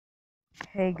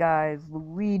Hey guys,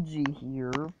 Luigi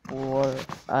here for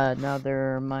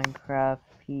another Minecraft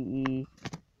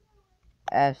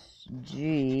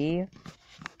PESG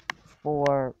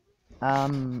for,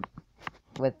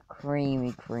 with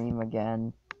Creamy Cream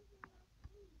again.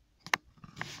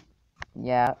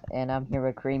 Yeah, and I'm here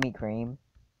with Creamy Cream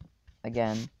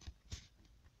again.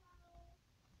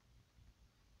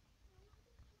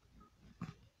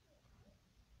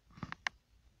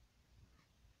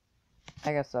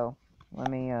 I guess so. Let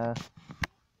me,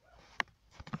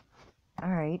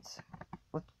 alright.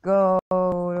 Let's go.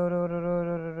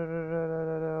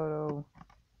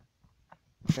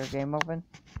 Is there a game open?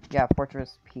 Yeah,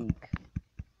 Fortress Peak.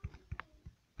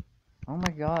 Oh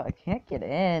my god, I can't get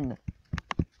in.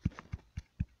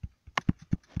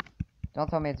 Don't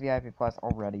tell me it's VIP Plus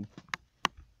already.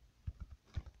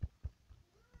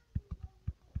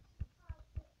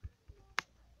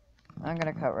 I'm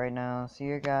gonna cut right now. See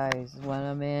you guys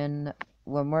when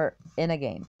we're in a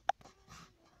game.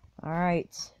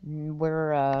 Alright,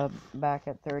 we're back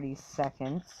at 30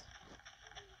 seconds.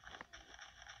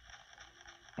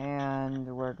 And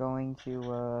we're going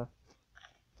to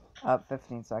up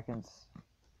 15 seconds.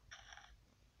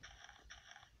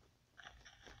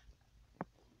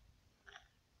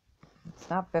 It's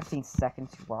not 15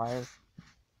 seconds, you liar.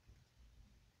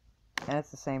 And it's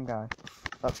the same guy.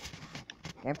 Oh,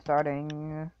 game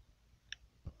starting.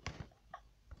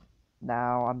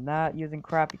 Now, I'm not using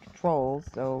crappy controls,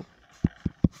 so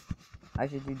I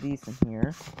should do decent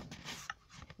here.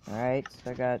 Alright,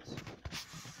 so I got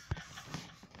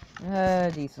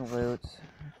decent loot.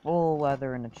 Full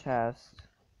leather in the chest.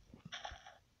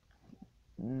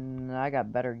 I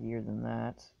got better gear than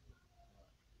that.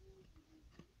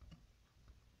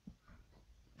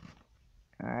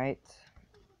 Alright.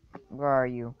 Where are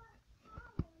you?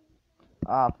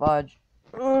 Ah, fudge.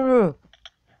 Ugh.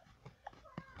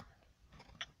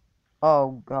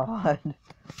 Oh, God.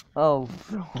 Oh,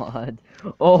 God.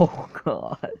 Oh,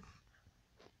 God.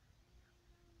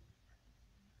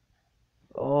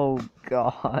 Oh,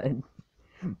 God.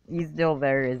 He's still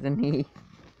there, isn't he?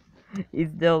 He's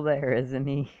still there, isn't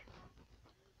he?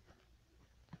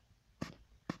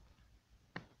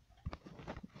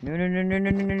 No, no, no, no,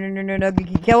 no, no, no, no, no, no, no,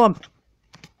 kill him!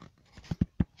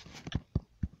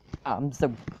 I'm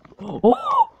so...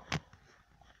 Oh!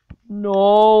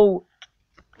 No!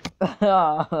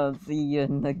 See you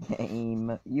in the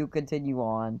game. You continue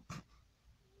on.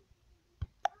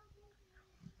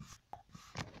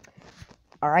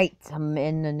 Alright, I'm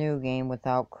in the new game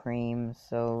without Cream,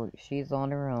 so she's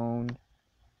on her own.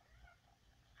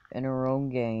 In her own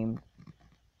game.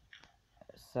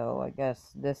 So I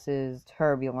guess this is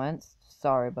Turbulence.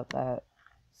 Sorry about that.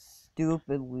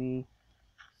 Stupid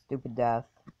death.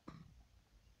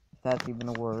 If that's even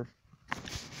a word.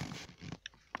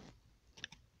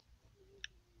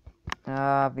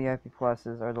 VIP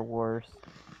pluses are the worst.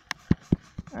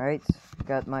 Alright,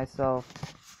 got myself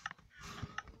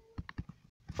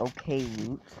okay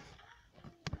loot.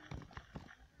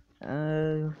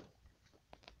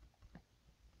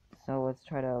 So let's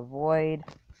try to avoid.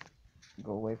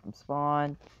 Go away from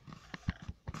spawn.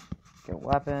 Get a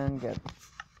weapon, get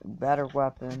a better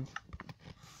weapon.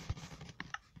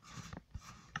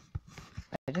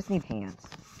 I just need hands.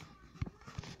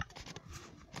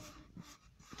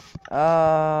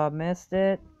 Missed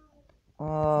it.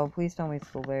 Oh, please tell me it's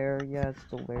still there. Yeah, it's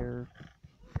still there.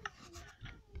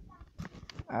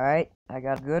 Alright, I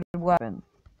got a good weapon.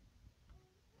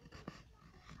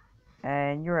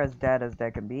 And you're as dead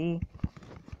can be.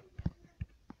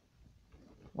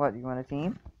 What, you want a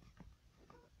team?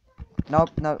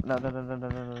 Nope, no.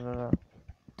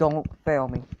 Don't fail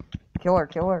me. Kill her.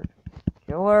 Kill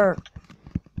her.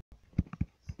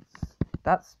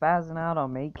 Stop spazzing out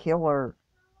on me. Kill her.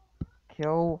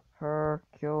 Kill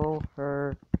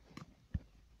her.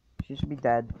 She should be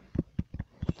dead.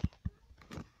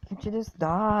 Can't you just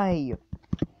die?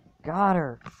 Got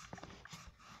her.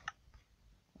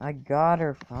 I got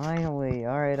her, finally.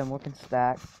 Alright, I'm looking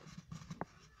stacked.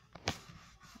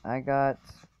 I got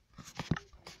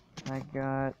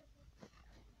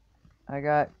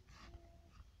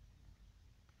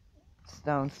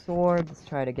stone sword. Let's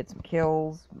try to get some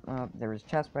kills. There was a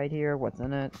chest right here. What's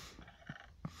in it?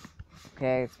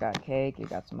 Okay, it's got cake. It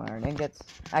got some iron ingots.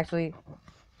 Actually,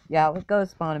 yeah, let's go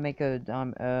spawn and make a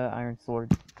iron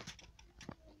sword.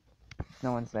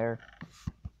 No one's there.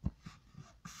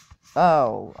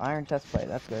 Oh, iron chestplate.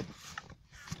 That's good.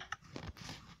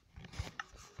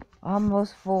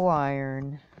 Almost full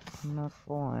iron.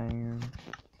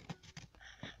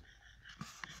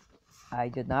 I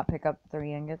did not pick up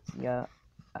 3 ingots. Yeah,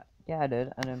 I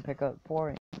did. I didn't pick up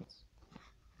 4 ingots.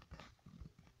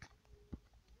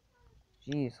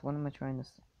 Jeez, what am I trying to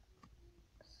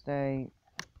say?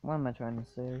 What am I trying to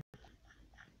say?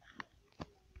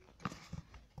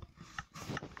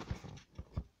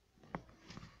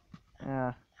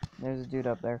 There's a dude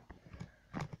up there.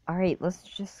 Alright, let's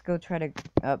just go try to...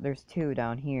 Oh, there's two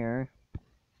down here.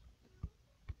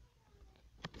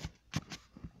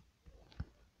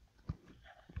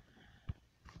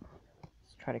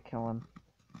 Let's try to kill him.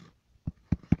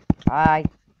 Hi!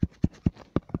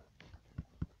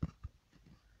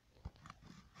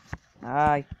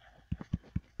 Hi!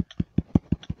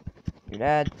 You're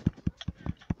dead.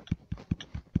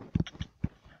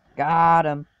 Got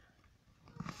him!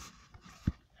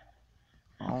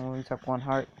 Only took one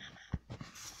heart.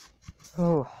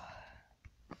 Oh.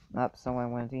 Nope,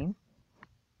 someone want a team?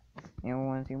 Anyone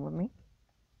want a team with me?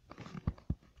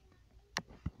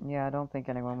 Yeah, I don't think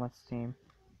anyone wants a team.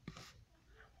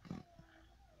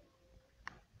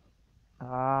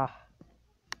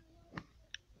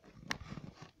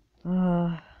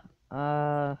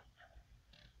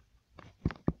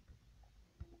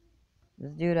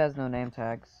 This dude has no name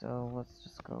tag, so let's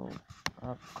just go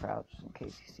up crouch in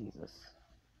case he sees us.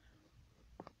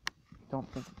 Don't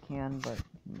think he can, but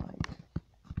he might.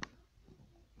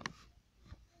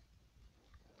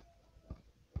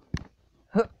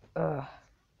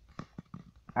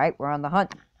 Alright, we're on the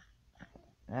hunt.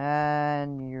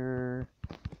 And you're...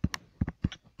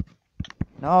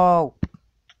 No!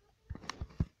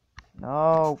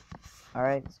 No!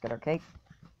 Alright, let's get our cake.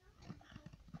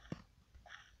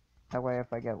 That way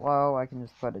if I get low, I can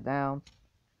just put it down.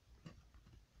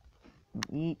 And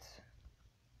eat.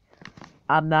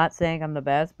 I'm not saying I'm the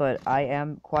best, but I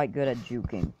am quite good at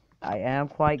juking. I am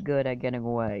quite good at getting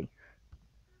away.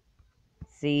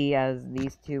 See, as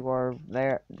these two are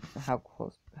there, how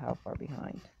far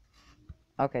behind?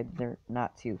 Okay, they're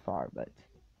not too far, but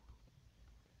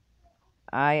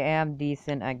I am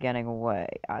decent at getting away.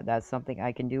 That's something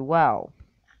I can do well.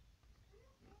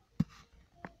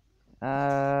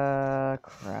 Crap.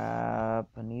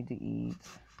 I need to eat.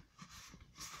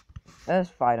 Let's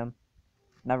fight them.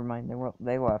 Never mind, they left.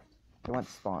 They went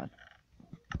to spawn.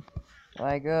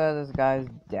 Like, this guy's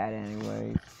dead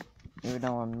anyways. Even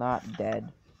though I'm not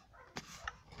dead.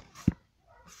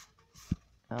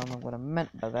 I don't know what I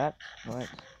meant by that, but...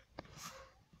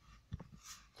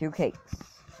 2 cakes.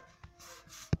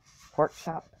 Pork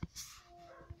chop.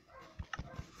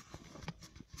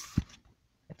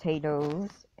 Potatoes,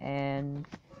 and...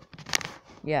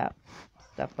 yeah,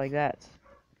 stuff like that.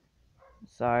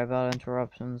 Sorry about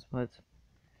interruptions, but...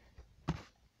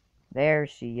 there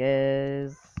she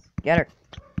is. Get her.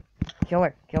 Kill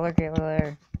her. Kill her. Kill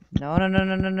her. No, no, no,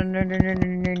 no, no, no, no, no, no, no,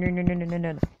 no, no, no, no, no,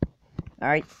 no.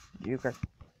 Alright. Juke her.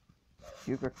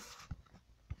 Juke her.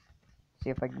 See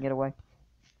if I can get away.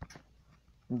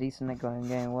 I'm decent at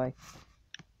getting away.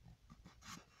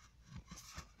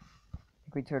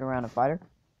 Think we turn around and fight her?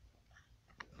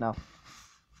 No.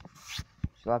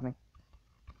 She left me.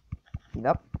 Eat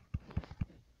up.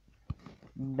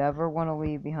 Never want to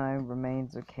leave behind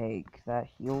remains of cake. That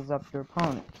heals up your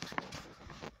opponent.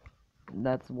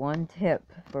 That's one tip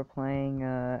for playing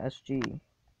SG.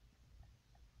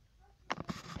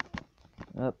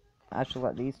 Oh, I should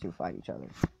let these two fight each other.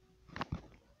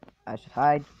 I should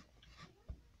hide.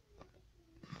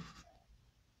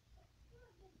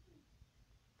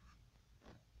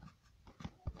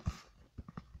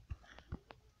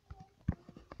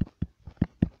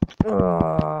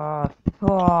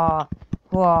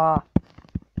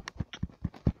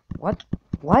 What?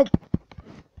 What?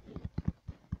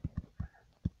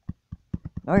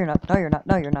 No, you're not. No, you're not.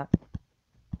 No, you're not.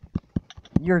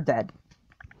 You're dead.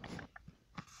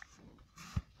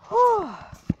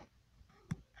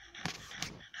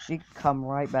 She'd come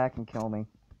right back and kill me.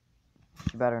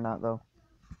 She better not, though.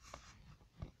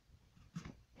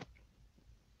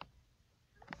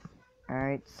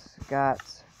 Alright, got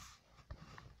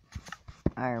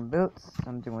iron boots.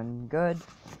 I'm doing good.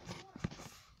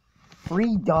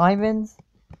 3 diamonds?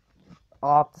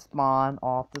 Off the spawn,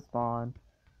 off the spawn.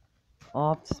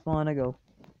 Off the spawn I go.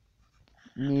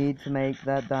 Need to make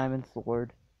that diamond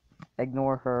sword.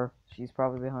 Ignore her. She's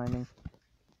probably behind me.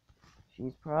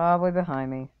 She's probably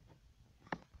behind me.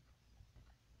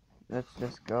 Let's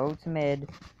just go to mid.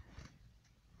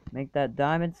 Make that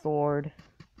diamond sword.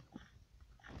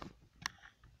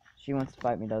 She wants to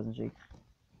fight me, doesn't she?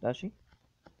 Does she?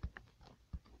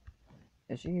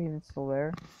 Is she even still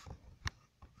there?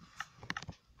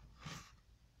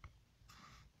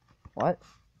 What?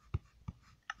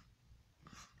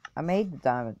 I made the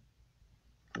diamond.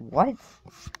 What?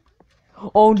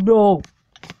 Oh no!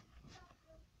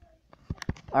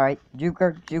 Alright,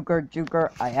 juker.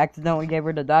 I accidentally gave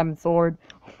her the diamond sword.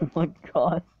 Oh my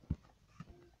god.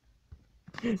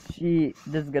 This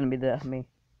is gonna be the me.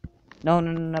 No,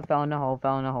 fell in the hole.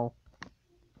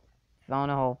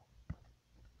 Alright,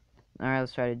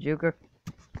 let's try to juke her.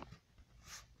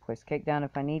 Place cake down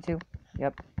if I need to.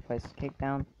 Yep, place cake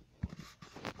down.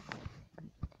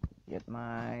 Get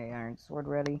my iron sword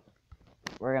ready.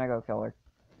 We're gonna go kill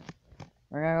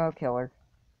her.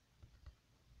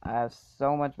 I have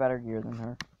so much better gear than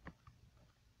her.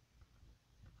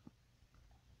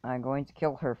 I'm going to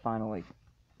kill her finally.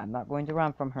 I'm not going to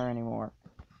run from her anymore.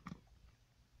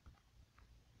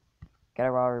 Get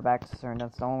her while her back's turned.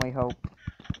 That's the only hope.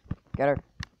 Get her.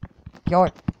 Kill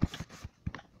her.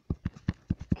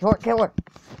 Kill her.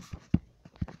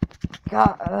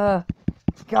 Got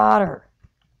her.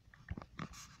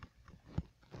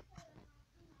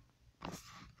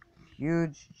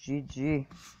 Huge GG.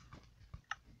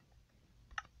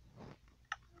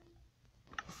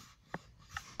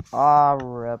 Ah,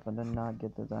 rip. I did not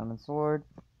get the diamond sword.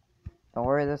 Don't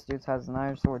worry, this dude has an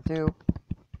iron sword too.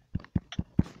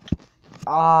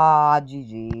 Ah,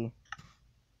 GG.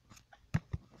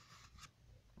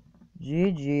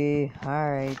 GG.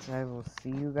 Alright, I will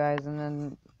see you guys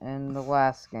in the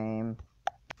last game.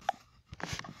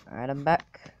 Alright, I'm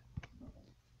back.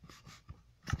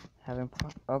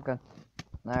 Oh, good.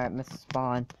 Alright, miss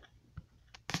spawn.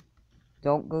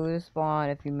 Don't go to spawn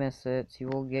if you miss it. You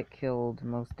will get killed,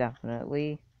 most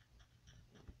definitely.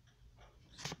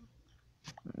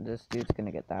 This dude's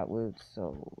gonna get that loot,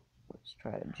 so let's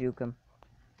try to juke him.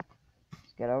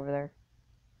 Let's get over there.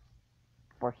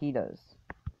 Before he does.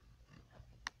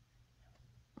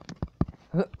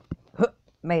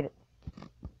 Made it.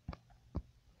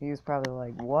 He was probably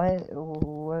like, what?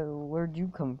 Where'd you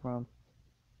come from?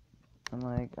 I'm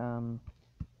like, I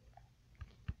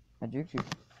juked you.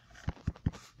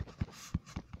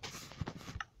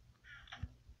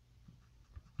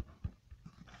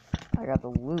 I got the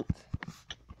loot.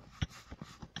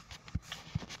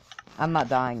 I'm not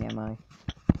dying, am I?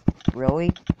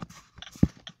 Really?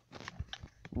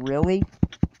 Really?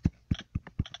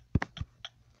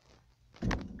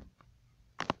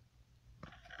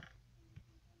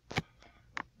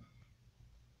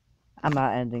 I'm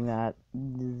not ending that.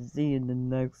 See you in the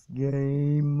next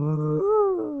game.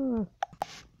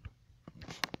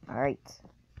 Alright.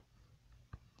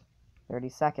 30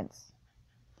 seconds.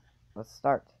 Let's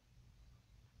start.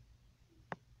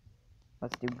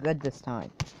 Let's do good this time.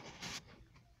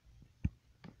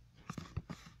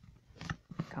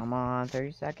 Come on,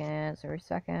 30 seconds, 30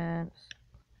 seconds.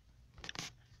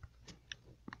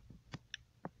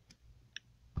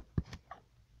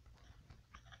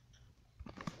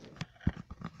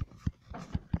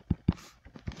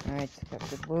 Alright, got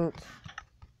good loot.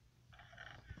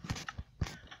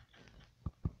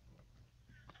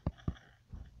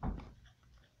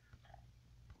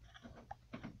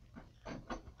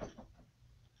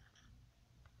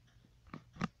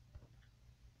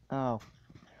 Oh.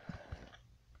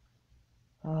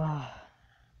 Ah.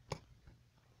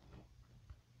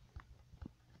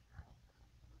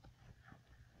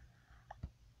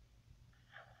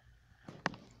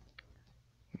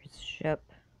 Here's ship.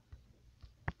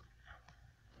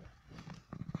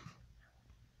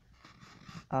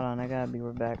 Hold on, I gotta be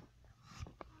right back.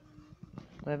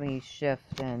 Let me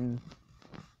shift and...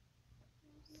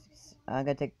 I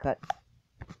gotta take a cut.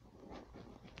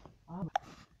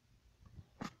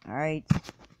 Alright.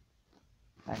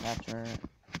 I got your...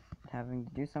 having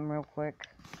to do something real quick.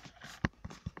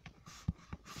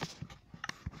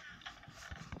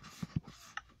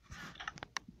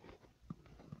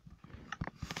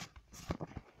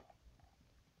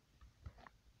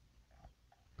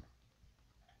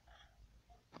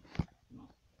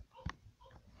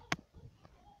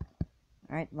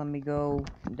 Alright, let me go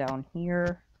down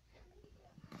here.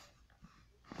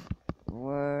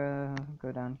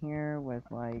 Go down here with,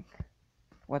 like...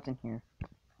 What's in here?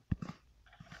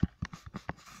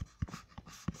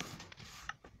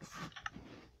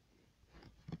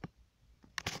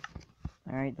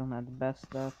 Alright, don't have the best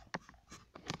stuff.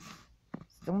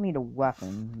 Still need a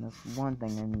weapon. That's one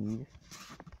thing I need.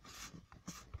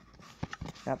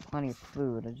 Got plenty of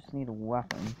food, I just need a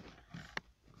weapon.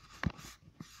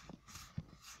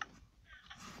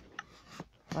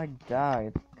 If I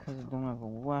die, it's because I don't have a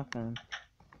weapon.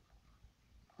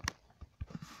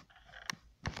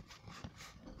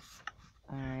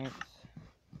 Alright.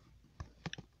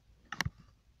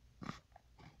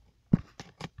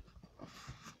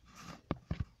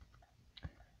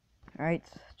 Alright,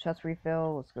 chest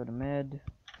refill, let's go to mid.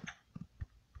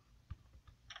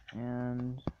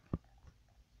 And...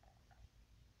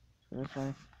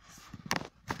 say.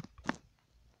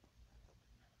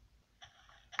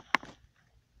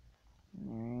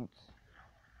 Alright.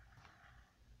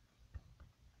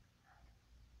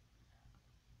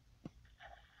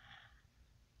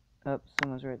 Oh,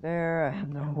 someone's right there. I have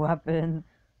no weapon.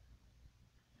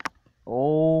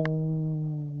 Oh,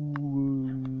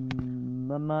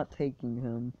 I'm not taking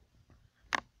him.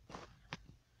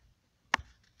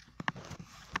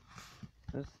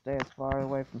 Just stay as far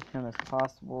away from him as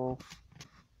possible.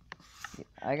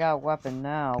 I got a weapon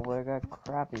now, but I got a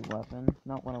crappy weapon.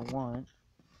 Not what I want.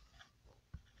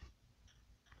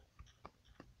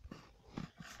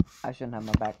 I shouldn't have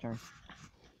my back turned.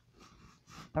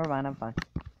 Never mind, I'm fine.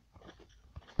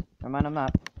 Never mind, I'm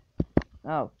not.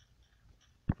 Oh.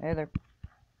 Hey there.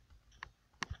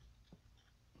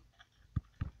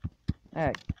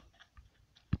 Hey.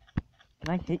 Can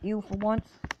I hit you for once?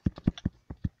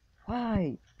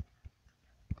 Why?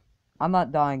 I'm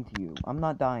not dying to you. I'm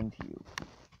not dying to you.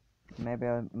 Maybe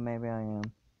I am.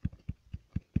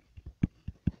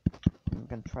 I'm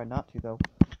gonna try not to, though.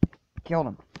 Killed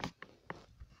him.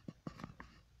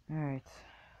 Alright.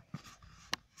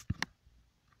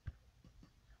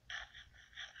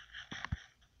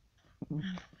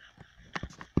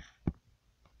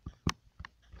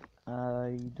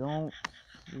 I don't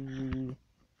see...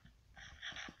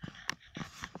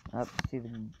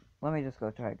 Let me just go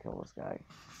try to kill this guy.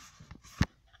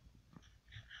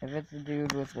 If it's the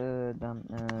dude with the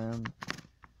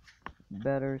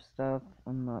better stuff,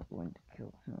 I'm not going to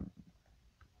kill him.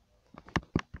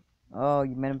 Oh,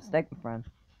 you made a mistake, my friend.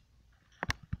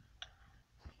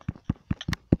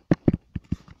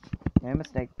 Made a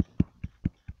mistake.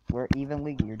 We're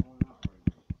evenly geared.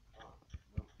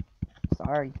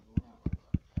 Sorry.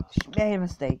 She made a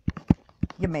mistake.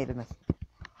 You made a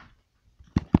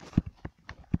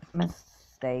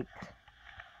mistake.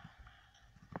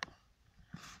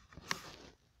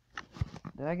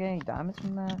 Did I get any diamonds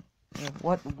from that?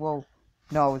 What? Whoa.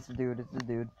 No, it's the dude. It's the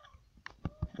dude.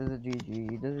 This is a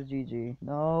GG. This is GG.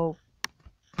 No.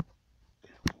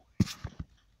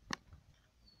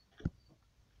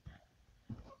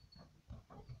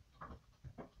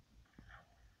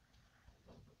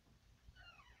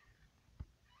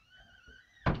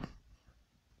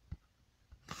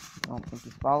 I don't think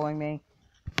he's following me.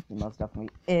 He most definitely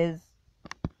is.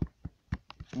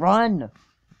 Run!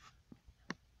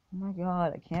 Oh my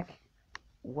god, I can't...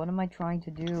 What am I trying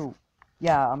to do?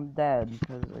 Yeah, I'm dead,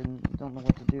 because I don't know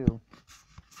what to do.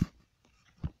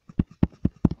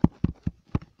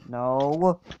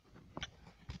 No!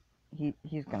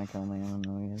 He's gonna kill me, I don't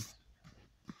know he is.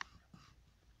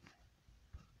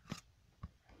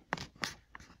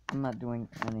 I'm not doing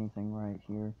anything right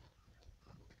here.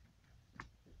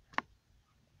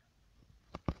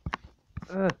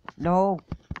 No!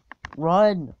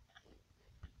 Run!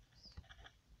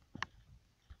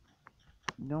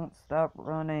 Don't stop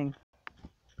running.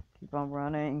 Keep on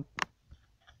running.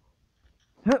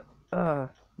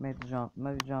 Made the jump.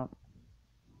 Made the jump.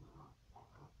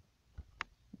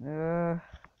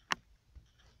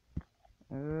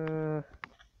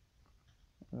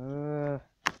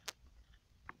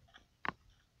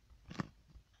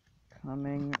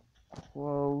 Coming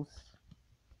close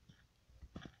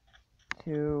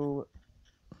to...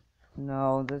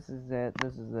 No, this is it.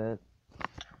 This is it.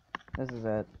 This is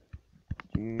it.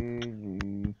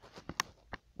 GG.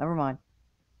 Never mind.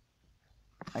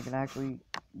 I can actually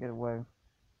get away.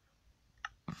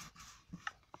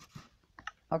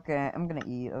 Okay, I'm gonna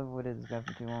eat. I've avoided this guy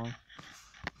for too long.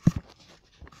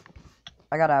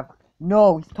 I gotta have...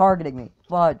 No, he's targeting me.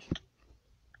 Fudge.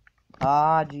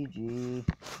 Ah, GG.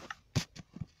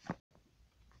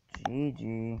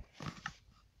 GG.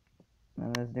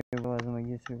 Now this dude wasn't a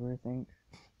YouTuber, I think.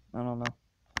 I don't know.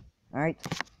 Alright.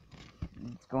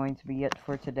 It's going to be it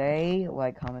for today.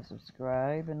 Like, comment,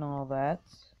 subscribe, and all that.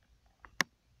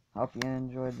 Hope you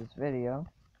enjoyed this video.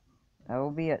 That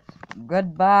will be it.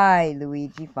 Goodbye,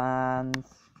 Luigi fans.